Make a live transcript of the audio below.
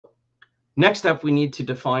Next up, we need to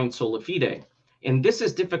define sola fide. And this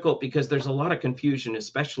is difficult because there's a lot of confusion,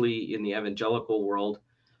 especially in the evangelical world.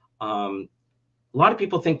 A lot of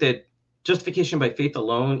people think that justification by faith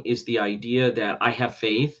alone is the idea that I have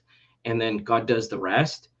faith and then God does the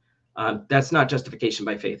rest. That's not justification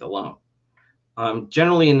by faith alone.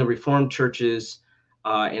 Generally, in the Reformed churches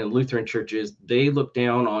and Lutheran churches, they look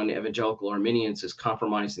down on evangelical Arminians as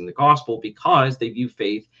compromising the gospel because they view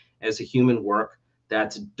faith as a human work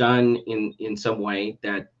that's done in some way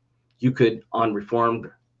that you could, on Reformed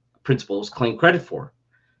principles, claim credit for,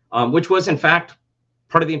 which was, in fact,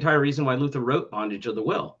 part of the entire reason why Luther wrote Bondage of the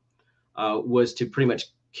Will, was to pretty much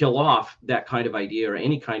kill off that kind of idea or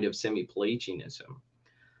any kind of semi-Pelagianism.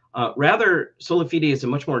 Rather, sola fide is a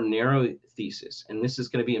much more narrow thesis, and this is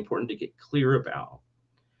going to be important to get clear about.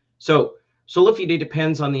 So, sola fide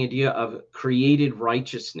depends on the idea of created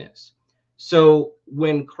righteousness. So,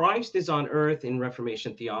 when Christ is on earth in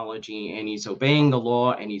Reformation theology and he's obeying the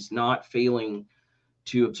law and he's not failing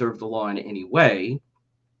to observe the law in any way,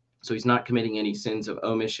 so he's not committing any sins of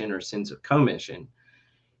omission or sins of commission,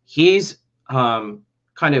 he's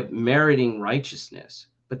kind of meriting righteousness.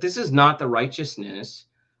 But this is not the righteousness,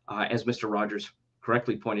 as Mr. Rogers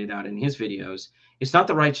correctly pointed out in his videos, it's not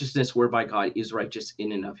the righteousness whereby God is righteous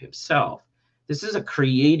in and of himself. This is a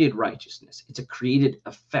created righteousness. It's a created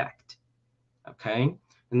effect, okay?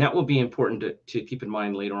 And that will be important to keep in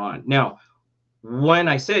mind later on. Now, when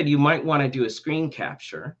I said you might want to do a screen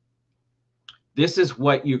capture, this is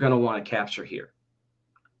what you're going to want to capture here,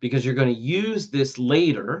 because you're going to use this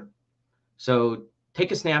later. So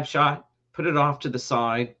take a snapshot, put it off to the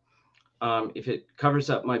side. If it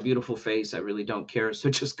covers up my beautiful face, I really don't care.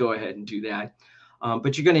 So just go ahead and do that.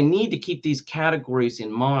 But you're going to need to keep these categories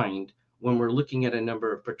in mind when we're looking at a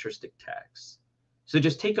number of patristic texts. So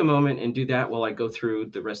just take a moment and do that while I go through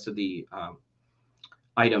the rest of the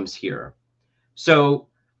items here. So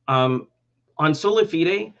on sola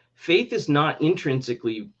fide, faith is not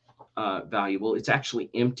intrinsically valuable. It's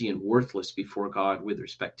actually empty and worthless before God with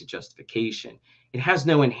respect to justification. It has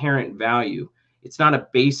no inherent value. It's not a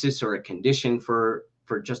basis or a condition for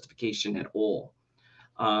justification at all.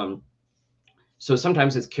 So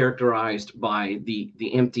sometimes it's characterized by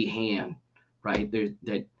the empty hand, right?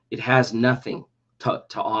 That it has nothing to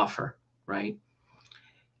offer, right?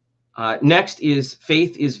 Next is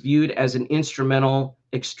faith is viewed as an instrumental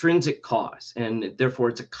extrinsic cause, and therefore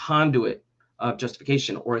it's a conduit of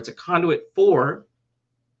justification, or it's a conduit for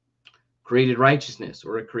created righteousness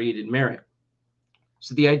or a created merit.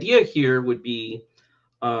 So the idea here would be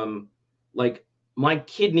like my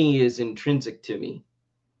kidney is intrinsic to me,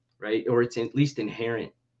 right? Or it's at least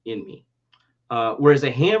inherent in me. Whereas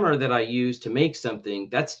a hammer that I use to make something,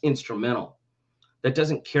 that's instrumental. That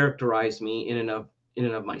doesn't characterize me in and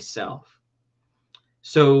of myself.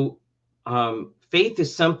 So faith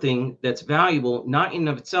is something that's valuable, not in and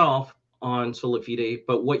of itself on sola fide,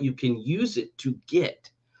 but what you can use it to get,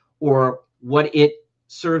 or what it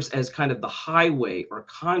serves as kind of the highway or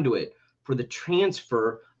conduit for the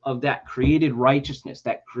transfer of that created righteousness,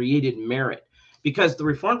 that created merit. Because the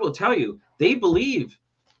Reformed will tell you they believe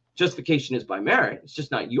justification is by merit. It's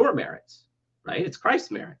just not your merits, right? It's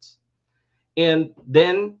Christ's merits. And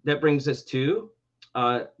then that brings us to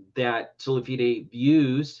that sola fide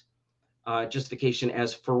views justification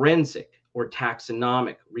as forensic or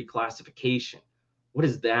taxonomic reclassification. What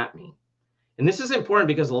does that mean? And this is important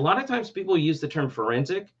because a lot of times people use the term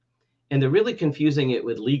forensic and they're really confusing it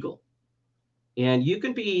with legal. And you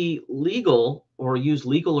can be legal or use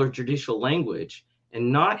legal or judicial language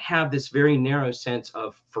and not have this very narrow sense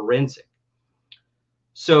of forensic.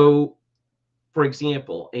 So, for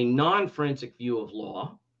example, a non-forensic view of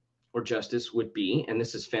law or justice would be, and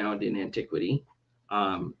this is found in antiquity,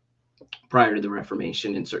 prior to the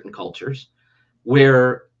Reformation in certain cultures,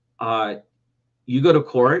 where you go to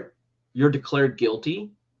court, you're declared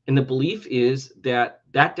guilty, and the belief is that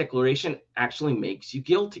that declaration actually makes you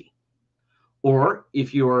guilty. Or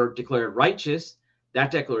if you're declared righteous,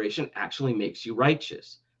 that declaration actually makes you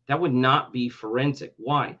righteous. That would not be forensic.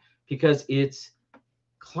 Why? Because it's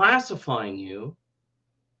classifying you,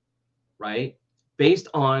 right, based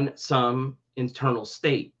on some internal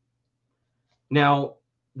state. Now,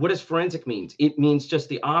 what does forensic mean? It means just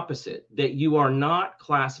the opposite, that you are not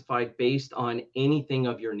classified based on anything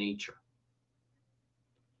of your nature.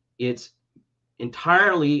 It's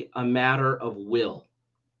entirely a matter of will.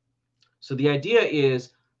 So the idea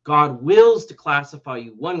is God wills to classify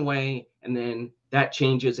you one way, and then that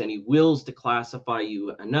changes, and he wills to classify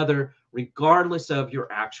you another, regardless of your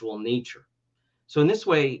actual nature. So in this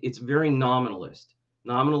way, it's very nominalist.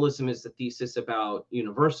 Nominalism is the thesis about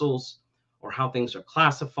universals, or how things are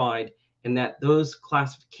classified, and that those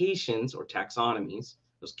classifications or taxonomies,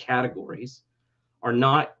 those categories, are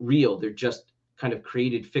not real. They're just kind of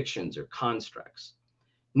created fictions or constructs.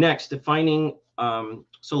 Next, defining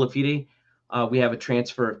sola fide, we have a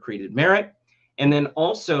transfer of created merit. And then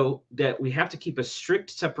also that we have to keep a strict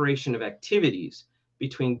separation of activities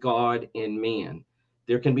between God and man.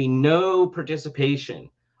 There can be no participation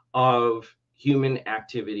of human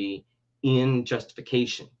activity in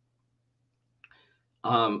justification.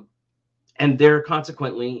 And there,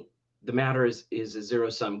 consequently, the matter is a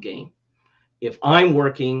zero-sum game. If I'm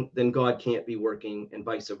working, then God can't be working, and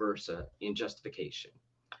vice versa in justification.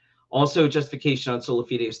 Also, justification on sola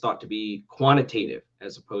fide is thought to be quantitative,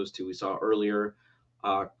 as opposed to, we saw earlier,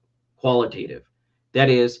 qualitative. That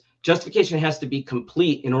is, justification has to be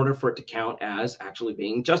complete in order for it to count as actually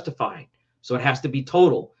being justified. So it has to be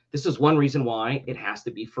total. This is one reason why it has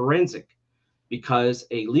to be forensic, because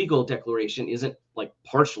a legal declaration isn't like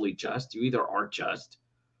partially just. You either are just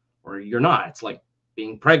or you're not. It's like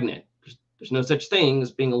being pregnant. There's no such thing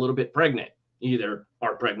as being a little bit pregnant. You either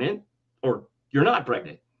are pregnant or you're not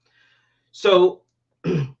pregnant. So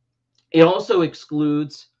it also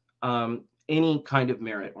excludes any kind of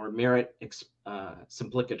merit or merit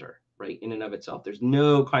simplicator, right, in and of itself. There's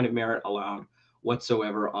no kind of merit allowed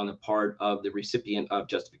whatsoever on the part of the recipient of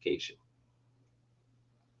justification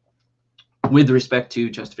with respect to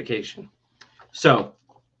justification. So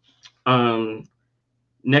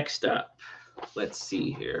next up, let's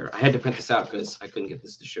see here. I had to print this out because I couldn't get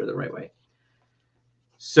this to show the right way.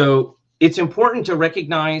 So it's important to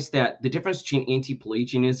recognize that the difference between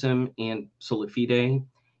anti-Pelagianism and sola fide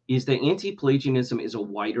is that anti-Pelagianism is a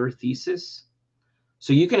wider thesis.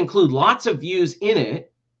 So you can include lots of views in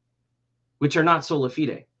it which are not sola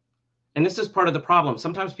fide. And this is part of the problem.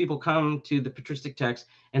 Sometimes people come to the patristic text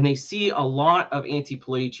and they see a lot of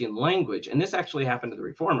anti-Pelagian language. And this actually happened to the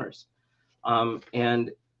Reformers.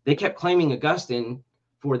 And they kept claiming Augustine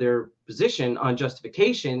for their position on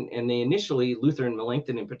justification. And they initially, Luther and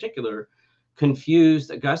Melanchthon in particular,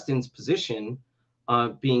 confused Augustine's position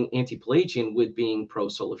being anti-Pelagian with being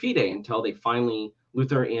pro-sola fide, until they finally,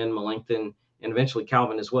 Luther and Melanchthon, and eventually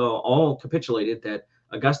Calvin as well, all capitulated that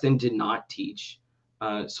Augustine did not teach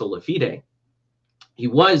sola fide. He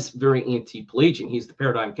was very anti-Pelagian. He's the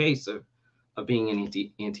paradigm case of being an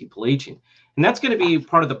anti-Pelagian. And that's going to be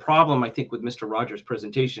part of the problem, I think, with Mr. Rogers'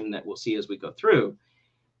 presentation that we'll see as we go through,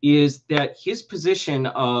 is that his position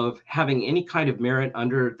of having any kind of merit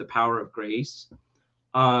under the power of grace,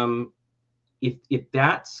 if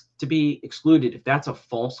that's to be excluded, if that's a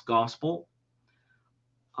false gospel,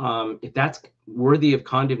 if that's worthy of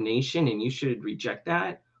condemnation and you should reject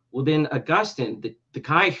that, well, then Augustine, the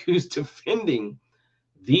guy who's defending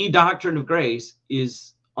the doctrine of grace,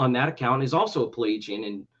 is on that account is also a Pelagian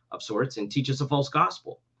and of sorts and teaches a false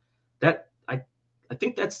gospel. That I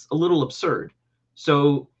think that's a little absurd.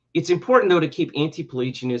 So it's important, though, to keep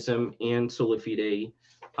anti-Pelagianism and sola fide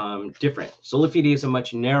different. Sola fide is a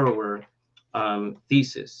much narrower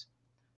thesis.